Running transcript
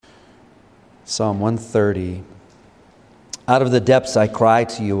Psalm 130. Out of the depths I cry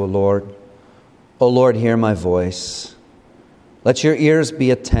to you, O Lord. O Lord, hear my voice. Let your ears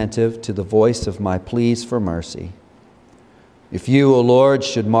be attentive to the voice of my pleas for mercy. If you, O Lord,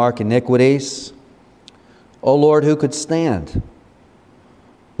 should mark iniquities, O Lord, who could stand?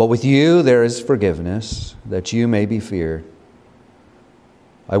 But with you there is forgiveness, that you may be feared.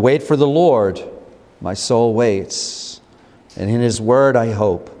 I wait for the Lord, my soul waits, and in His word I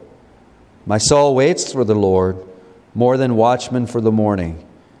hope. My soul waits for the Lord, more than watchmen for the morning,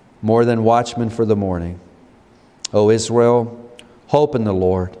 more than watchmen for the morning. O Israel, hope in the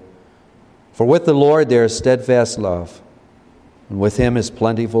Lord. For with the Lord there is steadfast love, and with Him is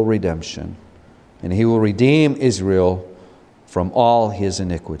plentiful redemption, and He will redeem Israel from all his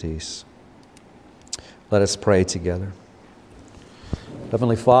iniquities. Let us pray together.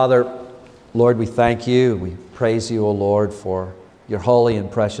 Heavenly Father, Lord, we thank you. We praise you, O Lord, for your holy and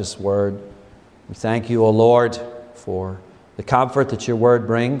precious word. We thank you, O Lord, for the comfort that your word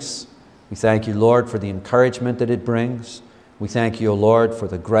brings. We thank you, Lord, for the encouragement that it brings. We thank you, O Lord, for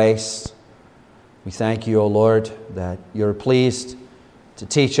the grace. We thank you, O Lord, that you're pleased to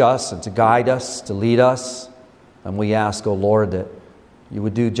teach us and to guide us, to lead us. And we ask, O Lord, that you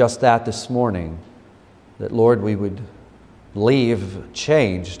would do just that this morning. That, Lord, we would leave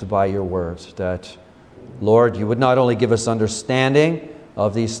changed by your words. That, Lord, you would not only give us understanding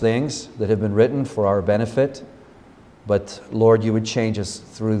of these things that have been written for our benefit, but, Lord, you would change us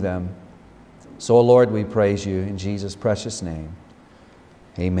through them. So, Lord, we praise you in Jesus' precious name.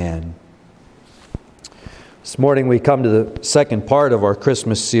 Amen. This morning we come to the second part of our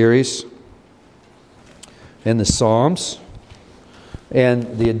Christmas series in the Psalms.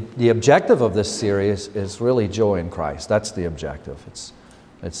 And the objective of this series is really joy in Christ. That's the objective.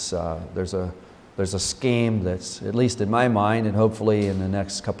 There's a scheme that's, at least in my mind, and hopefully in the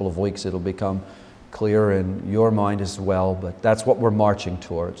next couple of weeks it'll become clear in your mind as well, but that's what we're marching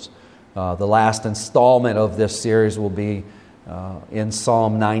towards. The last installment of this series will be in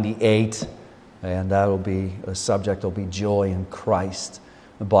Psalm 98, and that'll be a subject will be joy in Christ.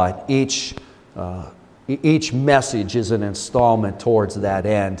 But each message is an installment towards that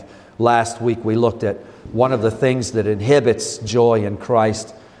end. Last week we looked at one of the things that inhibits joy in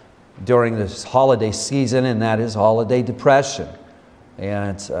Christ during this holiday season, and that is holiday depression.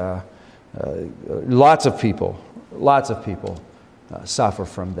 And lots of people suffer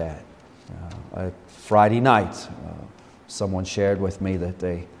from that. Friday night, someone shared with me that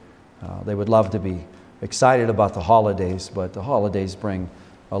they would love to be excited about the holidays, but the holidays bring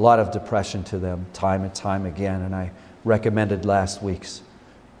a lot of depression to them time and time again, and I recommended last week's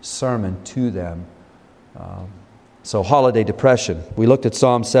sermon to them. So holiday depression. We looked at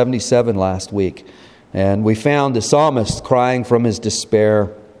Psalm 77 last week, and we found the psalmist crying from his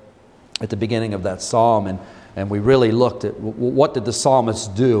despair at the beginning of that psalm, and we really looked at what did the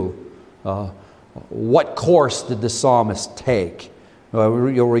psalmist do? What course did the psalmist take?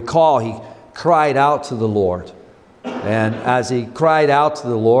 You'll recall he cried out to the Lord. And as he cried out to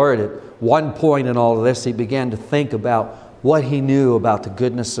the Lord, at one point in all of this, he began to think about what he knew about the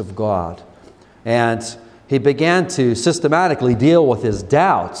goodness of God. And he began to systematically deal with his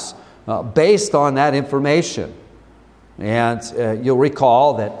doubts based on that information. And you'll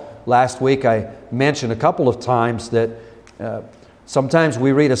recall that last week I mentioned a couple of times that sometimes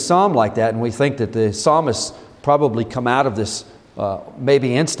we read a psalm like that and we think that the psalmist probably come out of this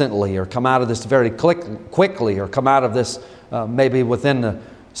maybe instantly, or come out of this very quickly, or come out of this maybe within the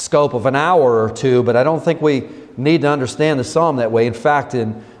scope of an hour or two, but I don't think we need to understand the psalm that way. In fact,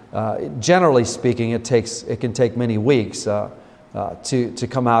 generally speaking, it can take many weeks to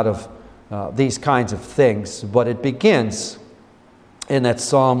come out of these kinds of things. But it begins in that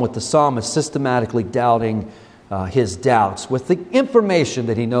psalm with the psalmist systematically doubting his doubts with the information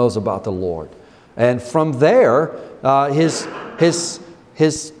that he knows about the Lord. And from there, his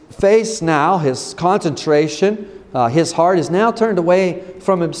face now, his concentration, his heart is now turned away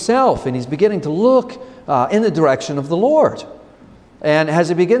from himself, and he's beginning to look in the direction of the Lord. And as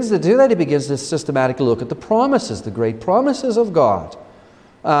he begins to do that, he begins to systematically look at the promises, the great promises of God.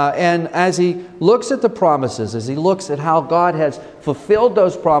 And as he looks at the promises, as he looks at how God has fulfilled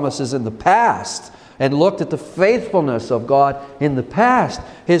those promises in the past, and looked at the faithfulness of God in the past,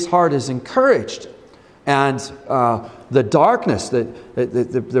 his heart is encouraged. And the darkness,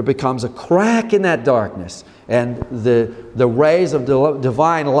 there becomes a crack in that darkness, and the rays of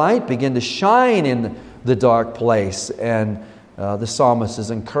divine light begin to shine in the dark place, and the psalmist is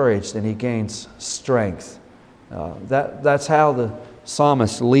encouraged and he gains strength. That's how the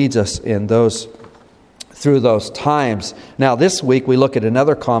psalmist leads us in those through those times. Now, this week we look at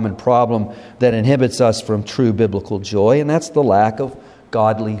another common problem that inhibits us from true biblical joy, and that's the lack of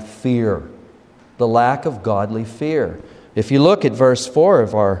godly fear. The lack of godly fear. If you look at verse 4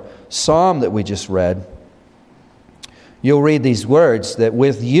 of our psalm that we just read, you'll read these words, that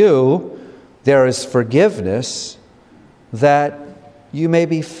with you there is forgiveness, that you may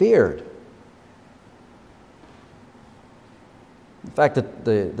be feared. In fact,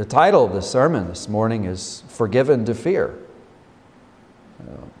 the title of the sermon this morning is Forgiven to Fear.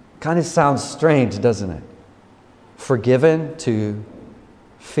 Kind of sounds strange, doesn't it? Forgiven to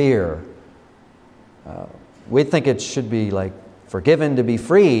fear. We think it should be like forgiven to be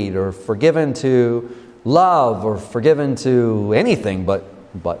freed, or forgiven to love, or forgiven to anything,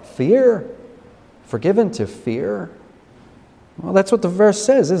 but fear? Forgiven to fear? Well, that's what the verse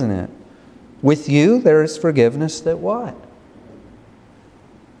says, isn't it? With you there is forgiveness that what?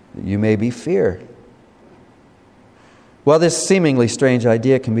 That you may be feared. Well, this seemingly strange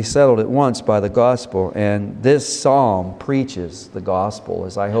idea can be settled at once by the gospel, and this psalm preaches the gospel,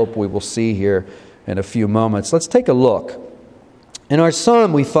 as I hope we will see here in a few moments. Let's take a look. In our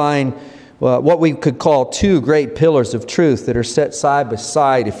psalm we find what we could call two great pillars of truth that are set side by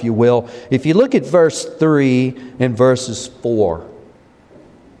side, if you will. If you look at verse 3 and verses 4.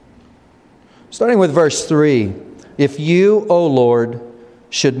 Starting with verse 3, if you, O Lord,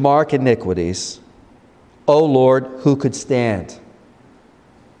 should mark iniquities, O Lord, who could stand?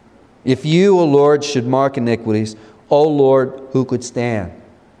 If you, O Lord, should mark iniquities, O Lord, who could stand?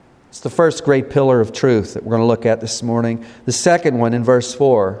 It's the first great pillar of truth that we're going to look at this morning. The second one in verse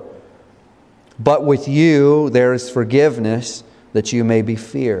 4. But with you there is forgiveness, that you may be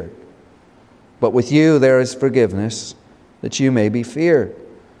feared. But with you there is forgiveness, that you may be feared.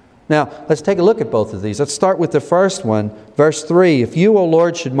 Now, let's take a look at both of these. Let's start with the first one. Verse 3, if you, O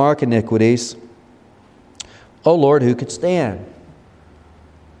Lord, should mark iniquities, O Lord, who could stand?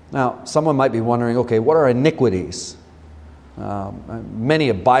 Now, someone might be wondering, okay, what are iniquities? Many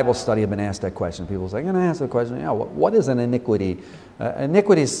a Bible study have been asked that question. People say, I'm going to ask the question, what is an iniquity?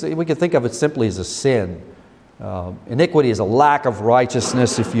 Iniquity, we can think of it simply as a sin. Iniquity is a lack of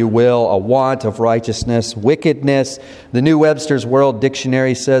righteousness, if you will, a want of righteousness, wickedness. The New Webster's World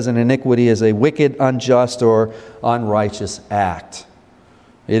Dictionary says an iniquity is a wicked, unjust, or unrighteous act.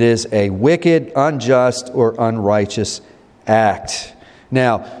 It is a wicked, unjust, or unrighteous act.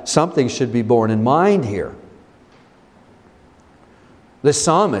 Now, something should be borne in mind here. The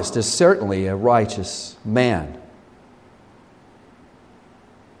psalmist is certainly a righteous man.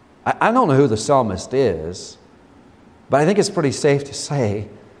 I don't know who the psalmist is, but I think it's pretty safe to say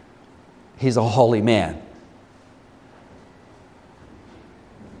he's a holy man.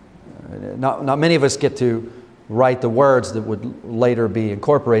 Not many of us get to write the words that would later be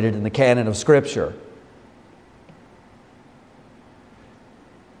incorporated in the canon of Scripture.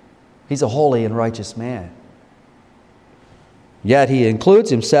 He's a holy and righteous man. Yet he includes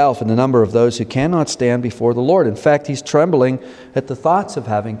himself in the number of those who cannot stand before the Lord. In fact, he's trembling at the thoughts of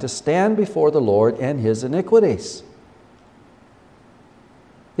having to stand before the Lord and his iniquities.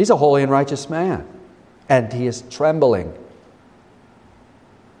 He's a holy and righteous man. And he is trembling.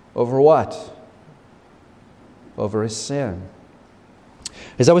 Over what? Over his sin.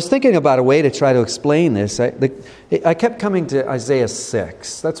 As I was thinking about a way to try to explain this, I kept coming to Isaiah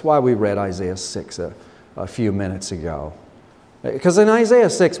 6. That's why we read Isaiah 6 a few minutes ago. Because in Isaiah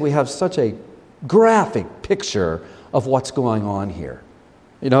 6 we have such a graphic picture of what's going on here.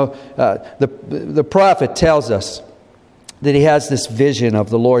 You know, the prophet tells us that he has this vision of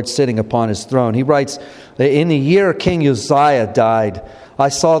the Lord sitting upon his throne. He writes, in the year King Uzziah died, I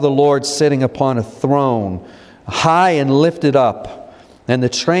saw the Lord sitting upon a throne, high and lifted up, and the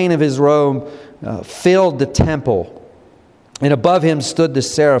train of his robe filled the temple. And above him stood the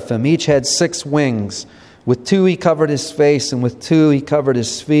seraphim. Each had 6 wings. With 2 he covered his face, and with 2 he covered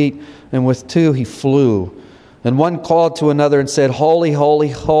his feet, and with 2 he flew. And one called to another and said, Holy, holy,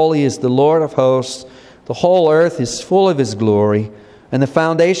 holy is the Lord of hosts. The whole earth is full of his glory. And the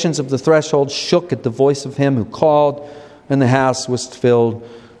foundations of the threshold shook at the voice of him who called, and the house was filled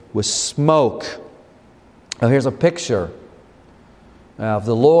with smoke. Now here's a picture of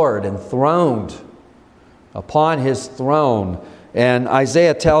the Lord enthroned upon his throne. And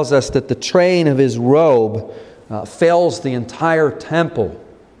Isaiah tells us that the train of his robe fills the entire temple.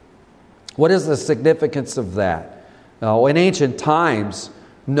 What is the significance of that? In ancient times,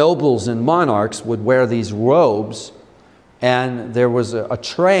 nobles and monarchs would wear these robes, and there was a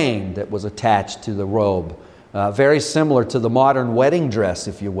train that was attached to the robe, very similar to the modern wedding dress,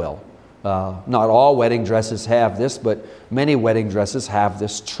 if you will. Not all wedding dresses have this, but many wedding dresses have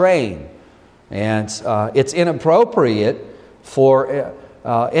this train. And it's inappropriate for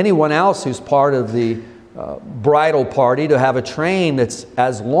anyone else who's part of the bridal party to have a train that's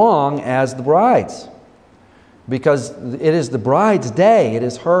as long as the bride's, because it is the bride's day. It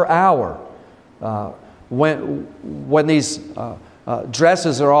is her hour. When these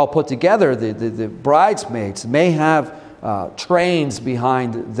dresses are all put together, the bridesmaids may have trains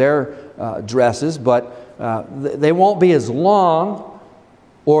behind their dresses, but they won't be as long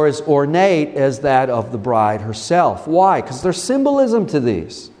or as ornate as that of the bride herself. Why? Because there's symbolism to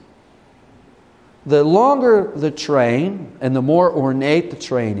these. The longer the train and the more ornate the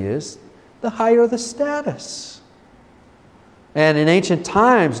train is, the higher the status. And in ancient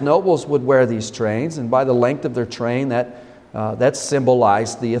times, nobles would wear these trains, and by the length of their train, that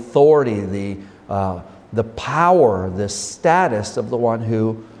symbolized the authority, the power, the status of the one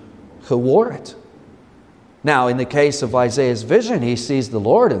who wore it. Now, in the case of Isaiah's vision, he sees the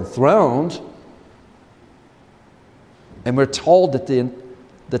Lord enthroned, and we're told that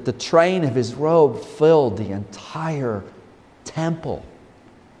the train of his robe filled the entire temple.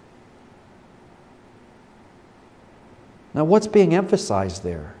 Now, what's being emphasized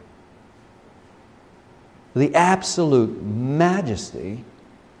there? The absolute majesty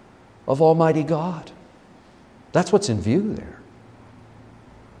of Almighty God. That's what's in view there.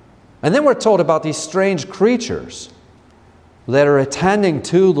 And then we're told about these strange creatures that are attending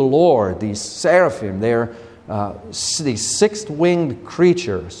to the Lord, these seraphim. They're these six-winged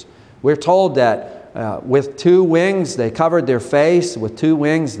creatures. We're told that with two wings they covered their face, with two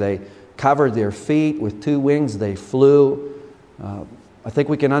wings they covered their feet, with two wings they flew. I think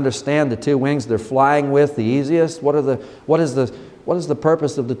we can understand the two wings they're flying with the easiest. What is the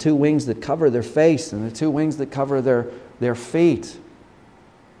purpose of the two wings that cover their face and the two wings that cover their feet?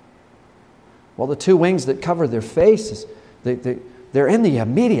 Well, the two wings that cover their faces, they're in the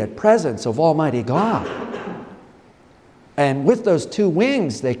immediate presence of Almighty God. And with those two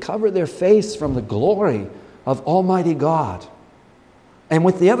wings, they cover their face from the glory of Almighty God. And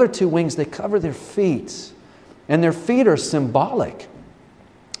with the other two wings, they cover their feet. And their feet are symbolic.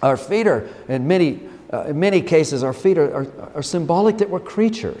 Our feet are, in many cases, our feet are symbolic that we're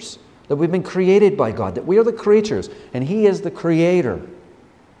creatures, that we've been created by God, that we are the creatures, and He is the Creator.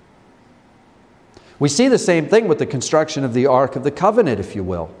 We see the same thing with the construction of the Ark of the Covenant, if you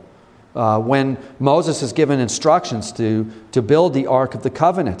will. When Moses is given instructions to build the Ark of the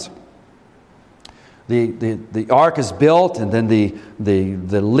Covenant. The ark is built, and then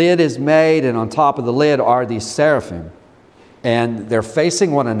the lid is made, and on top of the lid are these seraphim. And they're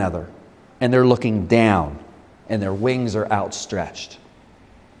facing one another, and they're looking down, and their wings are outstretched.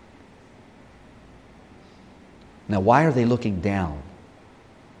 Now, why are they looking down?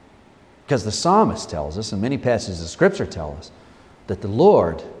 Because the psalmist tells us, and many passages of Scripture tell us, that the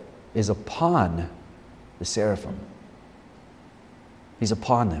Lord is upon the seraphim. He's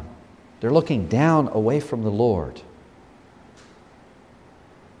upon them. They're looking down away from the Lord.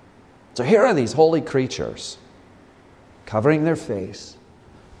 So here are these holy creatures covering their face,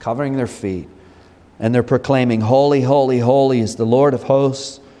 covering their feet, and they're proclaiming, "Holy, holy, holy is the Lord of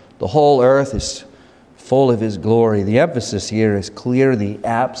hosts. The whole earth is full of His glory." The emphasis here is clear, the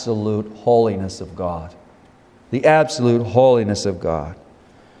absolute holiness of God. The absolute holiness of God.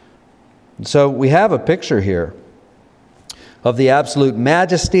 And so we have a picture here of the absolute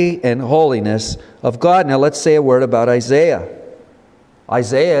majesty and holiness of God. Now let's say a word about Isaiah.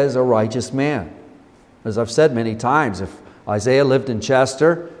 Isaiah is a righteous man. As I've said many times, if Isaiah lived in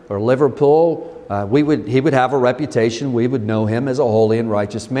Chester or Liverpool, he would have a reputation. We would know him as a holy and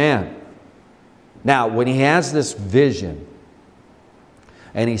righteous man. Now, when he has this vision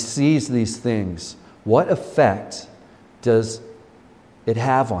and he sees these things, what effect does it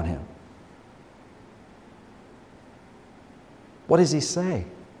have on him? What does he say?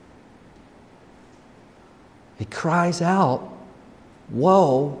 He cries out,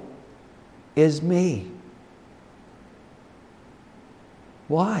 "Woe is me."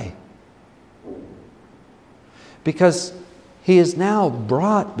 Why? Because he is now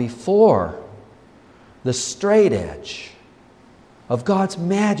brought before the straight edge of God's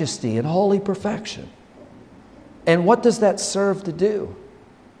majesty and holy perfection. And what does that serve to do?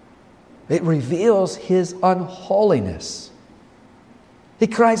 It reveals His unholiness. He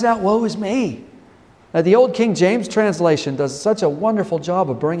cries out, "Woe is me." Now, the old King James translation does such a wonderful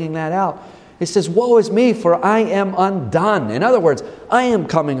job of bringing that out. It says, "Woe is me, for I am undone." In other words, I am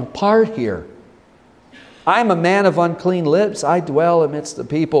coming apart here. I am a man of unclean lips. I dwell amidst the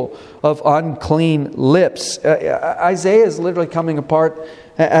people of unclean lips. Isaiah is literally coming apart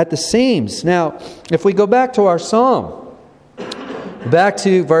at the seams. Now, if we go back to our psalm, back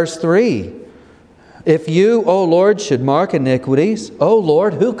to verse 3, If you, O Lord, should mark iniquities, O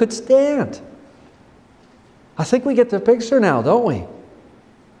Lord, who could stand? I think we get the picture now, don't we?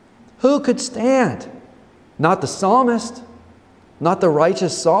 Who could stand? Not the psalmist, not the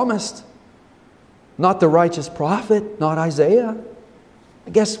righteous psalmist, not the righteous prophet, not Isaiah.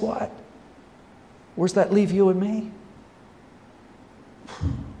 Guess what? Where's that leave you and me?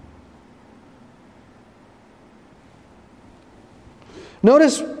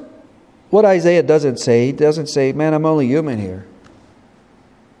 Notice what Isaiah doesn't say. He doesn't say, man, I'm only human here.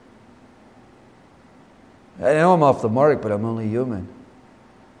 I know I'm off the mark, but I'm only human.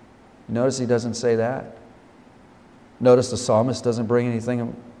 Notice he doesn't say that. Notice the psalmist doesn't bring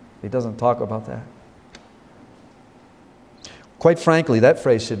anything. He doesn't talk about that. Quite frankly, that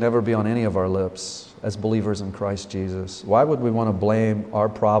phrase should never be on any of our lips as believers in Christ Jesus. Why would we want to blame our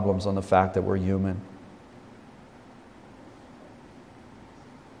problems on the fact that we're human?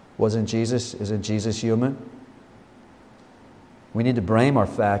 Isn't Jesus human? We need to blame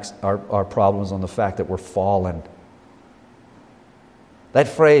our problems on the fact that we're fallen. That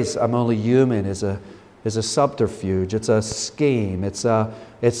phrase, I'm only human, is a subterfuge. It's a scheme. It's a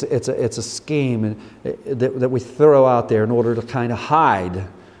scheme that we throw out there in order to kind of hide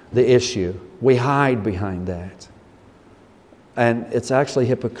the issue. We hide behind that. And it's actually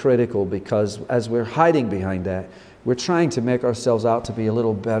hypocritical, because as we're hiding behind that, we're trying to make ourselves out to be a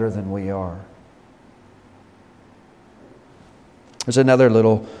little better than we are. There's another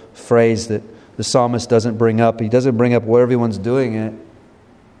little phrase that the psalmist doesn't bring up. He doesn't bring up where everyone's doing it.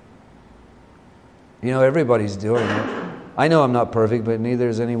 You know, everybody's doing it. I know I'm not perfect, but neither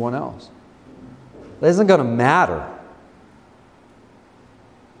is anyone else. That isn't going to matter.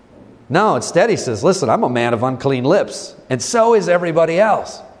 No, instead he says, listen, I'm a man of unclean lips, and so is everybody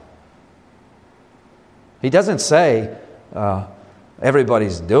else. He doesn't say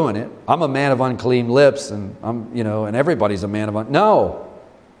everybody's doing it. I'm a man of unclean lips, and and everybody's a man of no.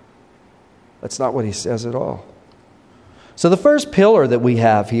 That's not what he says at all. So the first pillar that we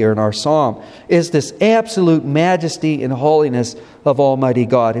have here in our psalm is this absolute majesty and holiness of Almighty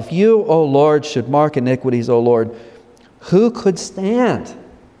God. If you, O Lord, should mark iniquities, O Lord, who could stand?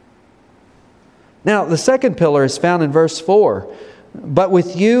 Now, the second pillar is found in verse 4. But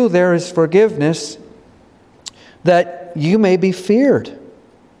with you there is forgiveness, that you may be feared.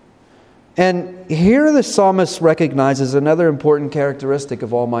 And here the psalmist recognizes another important characteristic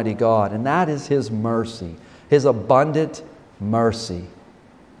of Almighty God, and that is His mercy, His abundant mercy.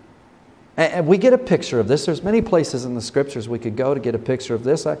 And we get a picture of this. There's many places in the Scriptures we could go to get a picture of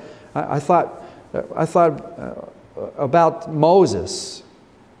this. I thought about Moses.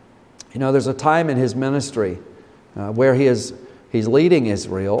 You know, there's a time in his ministry where he's leading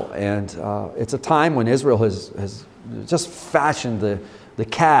Israel, and it's a time when Israel has just fashioned the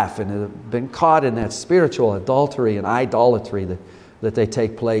calf and have been caught in that spiritual adultery and idolatry that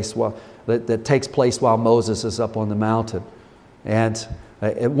takes place while Moses is up on the mountain. And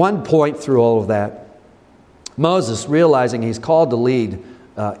at one point through all of that, Moses, realizing he's called to lead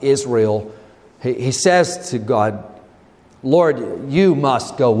Israel, he says to God, Lord, you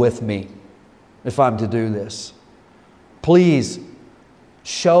must go with me if I'm to do this. Please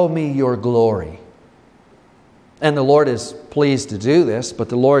show me your glory. And the Lord is pleased to do this, but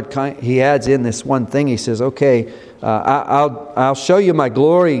the Lord, He adds in this one thing. He says, okay, I'll show you my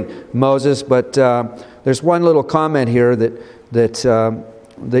glory, Moses, but there's one little comment here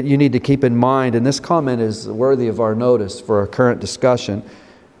that you need to keep in mind, and this comment is worthy of our notice for our current discussion.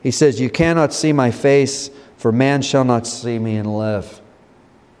 He says, you cannot see my face, for man shall not see me and live.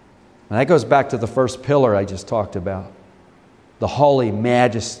 And that goes back to the first pillar I just talked about, the holy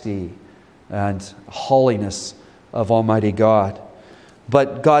majesty and holiness of Almighty God.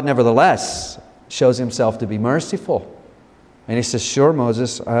 But God nevertheless shows Himself to be merciful. And He says, sure,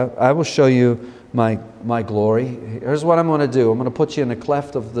 Moses, I will show you my glory. Here's what I'm going to do. I'm going to put you in the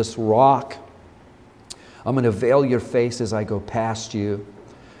cleft of this rock. I'm going to veil your face as I go past you.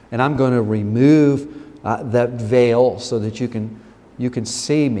 And I'm going to remove that veil so that you can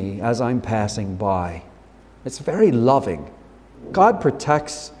see me as I'm passing by. It's very loving. God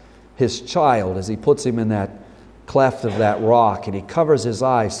protects His child as He puts him in that cleft of that rock, and He covers his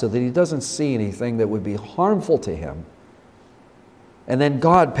eyes so that he doesn't see anything that would be harmful to him. And then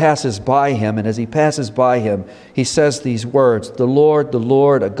God passes by him, and as He passes by him, He says these words, the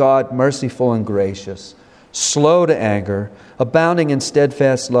Lord, a God merciful and gracious, slow to anger, abounding in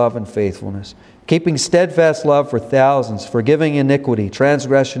steadfast love and faithfulness, keeping steadfast love for thousands, forgiving iniquity,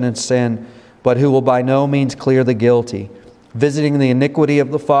 transgression, and sin, but who will by no means clear the guilty, visiting the iniquity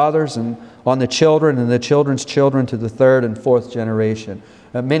of the fathers and on the children and the children's children to the third and fourth generation.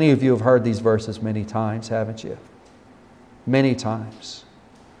 Many of you have heard these verses many times, haven't you? Many times.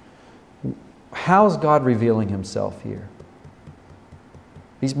 How's God revealing Himself here?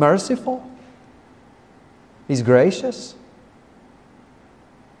 He's merciful. He's gracious.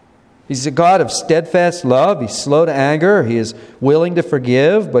 He's a God of steadfast love. He's slow to anger. He is willing to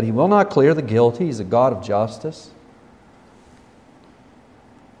forgive, but He will not clear the guilty. He's a God of justice.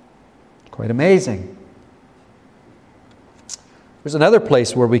 Quite amazing. There's another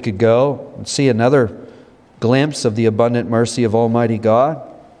place where we could go and see another glimpse of the abundant mercy of Almighty God.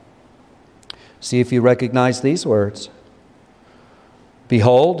 See if you recognize these words.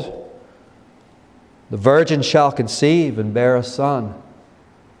 Behold, the virgin shall conceive and bear a son,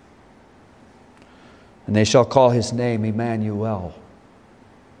 and they shall call His name Emmanuel,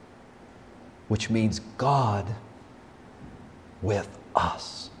 which means God with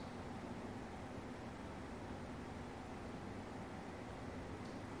us.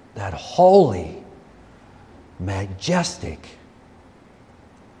 That holy, majestic,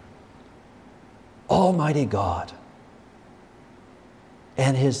 Almighty God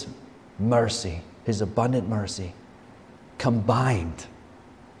and His mercy, His abundant mercy, combined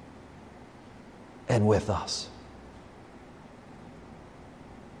and with us.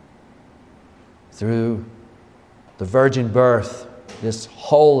 Through the virgin birth, this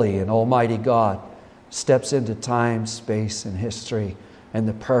holy and almighty God steps into time, space, and history and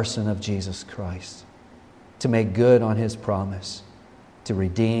the person of Jesus Christ to make good on His promise, to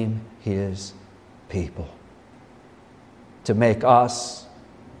redeem His people, to make us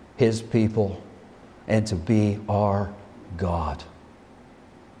His people, and to be our God.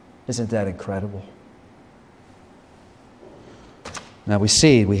 Isn't that incredible? Now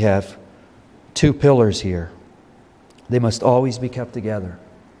we have two pillars here. They must always be kept together.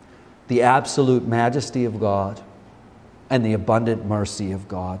 The absolute majesty of God and the abundant mercy of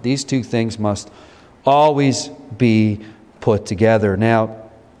God. These two things must always be put together. Now,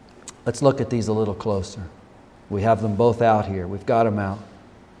 let's look at these a little closer. We have them both out here. We've got them out.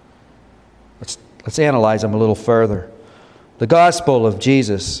 Let's analyze them a little further. The gospel of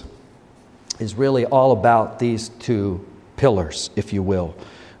Jesus is really all about these two pillars, if you will.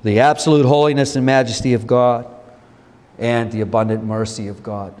 The absolute holiness and majesty of God and the abundant mercy of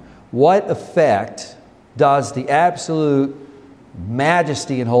God. What effect does the absolute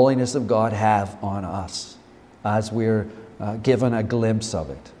majesty and holiness of God have on us as we're given a glimpse of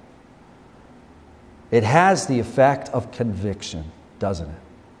it? It has the effect of conviction, doesn't it?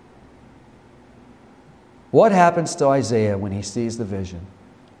 What happens to Isaiah when he sees the vision?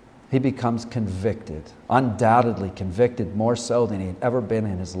 He becomes convicted, undoubtedly convicted more so than he had ever been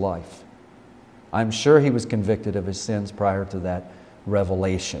in his life. I'm sure he was convicted of his sins prior to that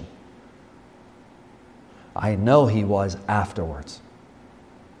revelation. I know he was afterwards.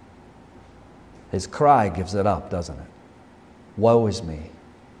 His cry gives it up, doesn't it? Woe is me.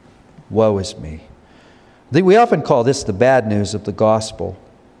 Woe is me. We often call this the bad news of the gospel.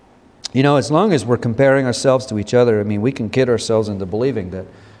 You know, as long as we're comparing ourselves to each other, we can kid ourselves into believing that,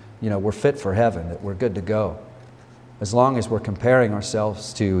 we're fit for heaven, that we're good to go. As long as we're comparing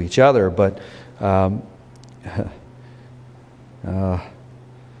ourselves to each other, but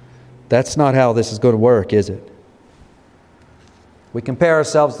that's not how this is going to work, is it? We compare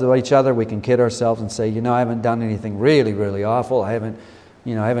ourselves to each other, we can kid ourselves and say, I haven't done anything really, really awful. I haven't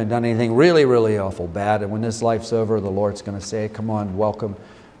done anything really, really awful bad. And when this life's over, the Lord's going to say, come on, welcome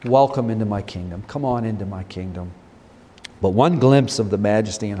into my kingdom. Come on into my kingdom. But one glimpse of the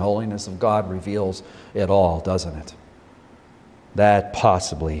majesty and holiness of God reveals it all, doesn't it? That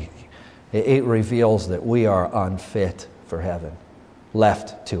possibly, it reveals that we are unfit for heaven,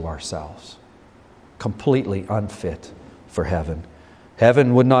 left to ourselves. Completely unfit for heaven.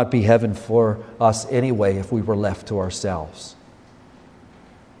 Heaven would not be heaven for us anyway if we were left to ourselves.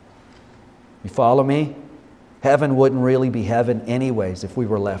 You follow me? Heaven wouldn't really be heaven anyways if we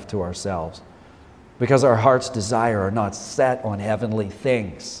were left to ourselves. Because our heart's desire are not set on heavenly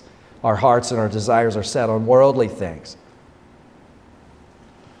things. Our hearts and our desires are set on worldly things.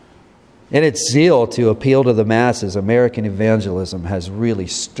 In its zeal to appeal to the masses, American evangelism has really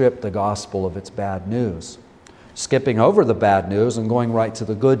stripped the gospel of its bad news, skipping over the bad news and going right to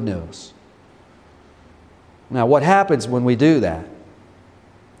the good news. Now, what happens when we do that?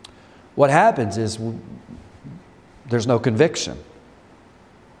 What happens is there's no conviction.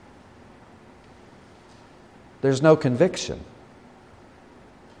 There's no conviction.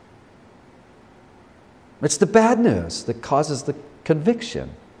 It's the bad news that causes the conviction.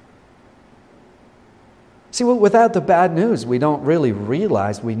 See, without the bad news, we don't really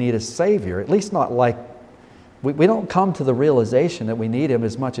realize we need a Savior, at least not like We don't come to the realization that we need Him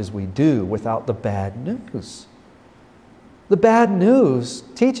as much as we do without the bad news. The bad news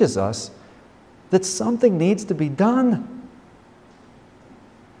teaches us that something needs to be done.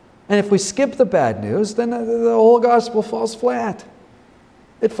 And if we skip the bad news, then the whole gospel falls flat.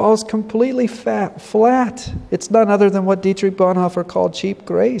 It falls completely flat. It's none other than what Dietrich Bonhoeffer called cheap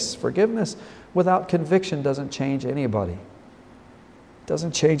grace. Forgiveness without conviction doesn't change anybody. It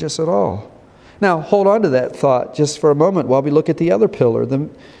doesn't change us at all. Now, hold on to that thought just for a moment while we look at the other pillar.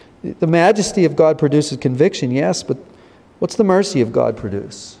 The majesty of God produces conviction, yes, but what's the mercy of God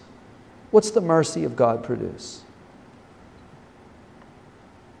produce? What's the mercy of God produce?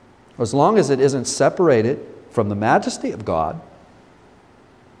 As long as it isn't separated from the majesty of God,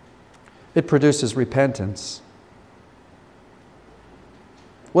 it produces repentance.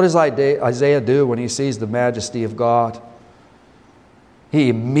 What does Isaiah do when he sees the majesty of God? He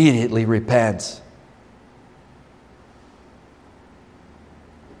immediately repents.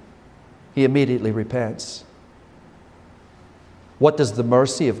 He immediately repents. What does the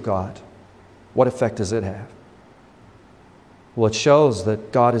mercy of God, what effect does it have? Well, it shows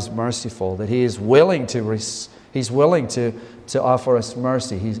that God is merciful, that He is willing to offer us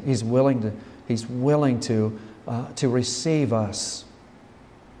mercy. He's willing to receive us.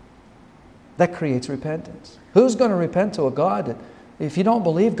 That creates repentance. Who's going to repent to a God that, if you don't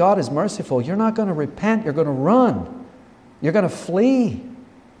believe God is merciful, you're not going to repent, you're going to run. You're going to flee.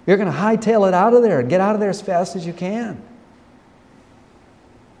 You're going to hightail it out of there and get out of there as fast as you can.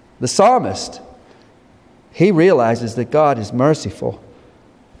 The psalmist, he realizes that God is merciful.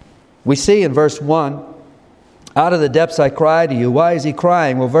 We see in verse 1, out of the depths I cry to you. Why is he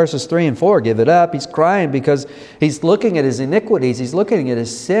crying? Well, verses 3 and 4 give it up. He's crying because he's looking at his iniquities. He's looking at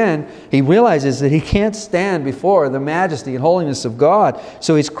his sin. He realizes that he can't stand before the majesty and holiness of God.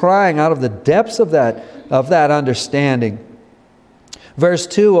 So he's crying out of the depths of that understanding. Verse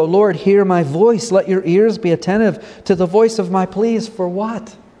 2, O Lord, hear my voice. Let your ears be attentive to the voice of my pleas. For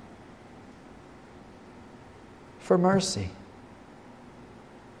what? For mercy.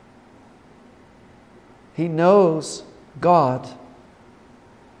 He knows God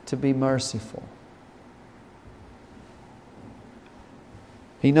to be merciful.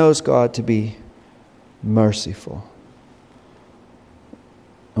 He knows God to be merciful.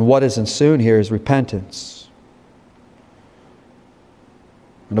 And what is ensuing here is repentance.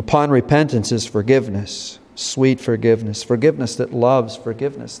 And upon repentance is forgiveness, sweet forgiveness, forgiveness that loves,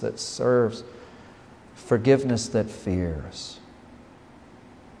 forgiveness that serves, forgiveness that fears.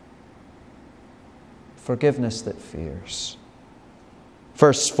 Forgiveness that fears.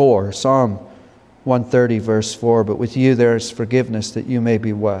 Verse 4, Psalm 130, verse 4, but with you there is forgiveness that you may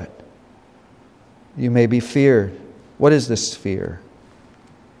be what? You may be feared. What is this fear?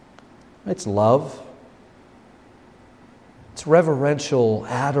 It's love. It's reverential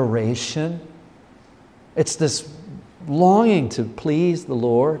adoration. It's this longing to please the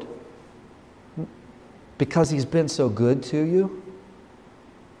Lord because He's been so good to you.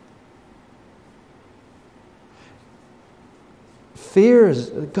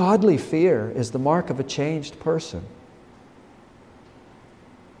 Godly fear is the mark of a changed person.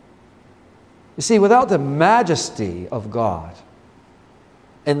 You see, without the majesty of God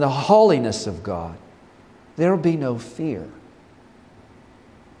and the holiness of God, there will be no fear.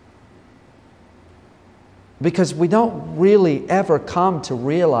 Because we don't really ever come to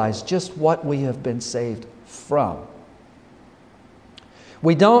realize just what we have been saved from.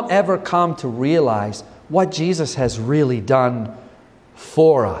 We don't ever come to realize what Jesus has really done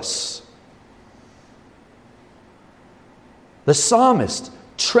for us. The psalmist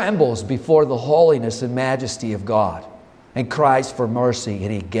trembles before the holiness and majesty of God and cries for mercy,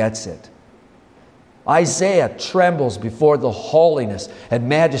 and he gets it. Isaiah trembles before the holiness and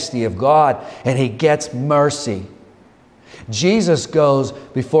majesty of God, and he gets mercy. Jesus goes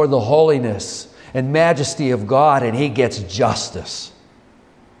before the holiness and majesty of God, and he gets justice.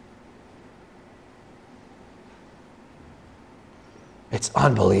 It's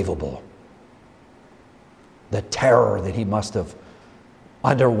unbelievable. The terror that he must have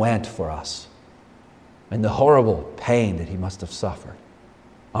underwent for us and the horrible pain that he must have suffered.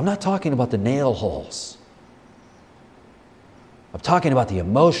 I'm not talking about the nail holes. I'm talking about the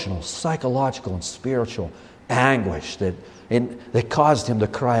emotional, psychological, and spiritual anguish that caused him to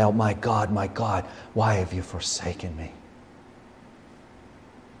cry out, my God, why have you forsaken me?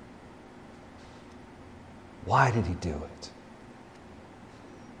 Why did he do it?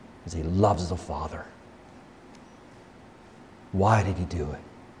 Because he loves the Father. Why did he do it?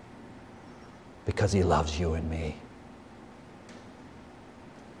 Because he loves you and me.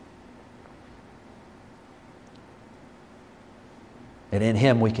 And in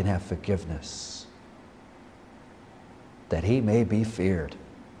Him we can have forgiveness, that He may be feared.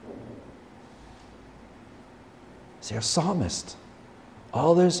 See, our psalmist,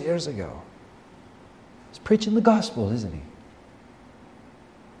 all those years ago, is preaching the gospel, isn't he?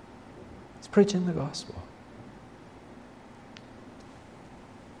 He's preaching the gospel.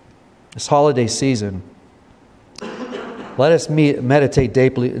 This holiday season, let us meditate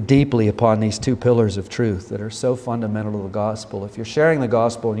deeply upon these two pillars of truth that are so fundamental to the gospel. If you're sharing the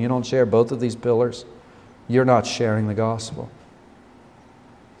gospel and you don't share both of these pillars, you're not sharing the gospel.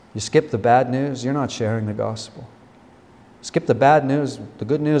 You skip the bad news, you're not sharing the gospel. Skip the bad news, the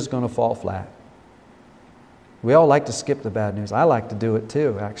good news is going to fall flat. We all like to skip the bad news. I like to do it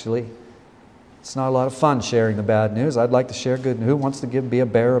too, actually. It's not a lot of fun sharing the bad news. I'd like to share good news. Who wants to be a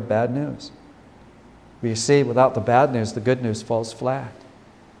bearer of bad news? But you see, without the bad news, the good news falls flat.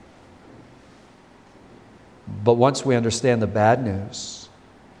 But once we understand the bad news,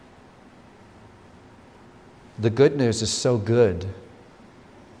 the good news is so good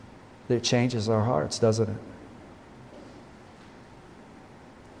that it changes our hearts, doesn't it?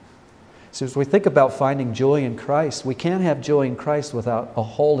 So as we think about finding joy in Christ, we can't have joy in Christ without a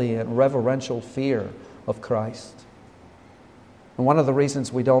holy and reverential fear of Christ. And one of the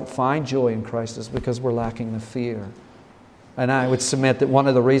reasons we don't find joy in Christ is because we're lacking the fear. And I would submit that one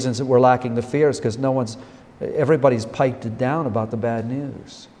of the reasons that we're lacking the fear is because everybody's piped it down about the bad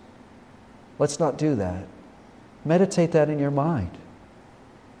news. Let's not do that. Meditate that in your mind.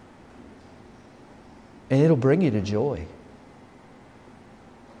 And it'll bring you to joy.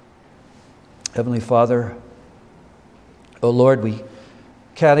 Heavenly Father, oh Lord, we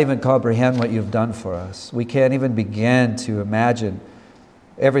can't even comprehend what You've done for us. We can't even begin to imagine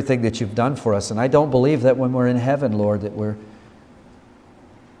everything that You've done for us. And I don't believe that when we're in heaven, Lord, that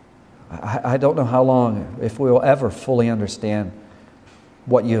I don't know how long, if we will ever fully understand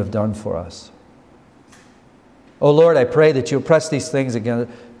what You have done for us. Oh Lord, I pray that You'll press these things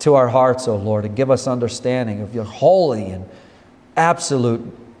again to our hearts, oh Lord, and give us understanding of Your holy and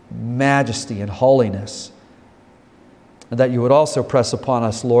absolute majesty and holiness. And that You would also press upon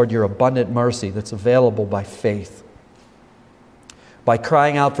us, Lord, Your abundant mercy that's available by faith. By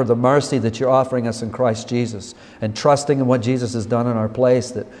crying out for the mercy that You're offering us in Christ Jesus and trusting in what Jesus has done in our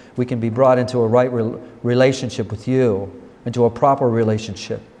place, that we can be brought into a right relationship with You, into a proper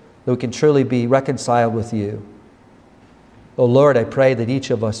relationship, that we can truly be reconciled with You. Oh Lord, I pray that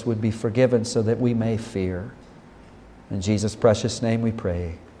each of us would be forgiven so that we may fear. In Jesus' precious name we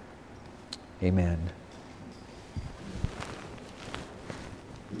pray. Amen.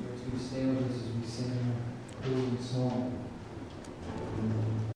 We stand as we sing a closing song.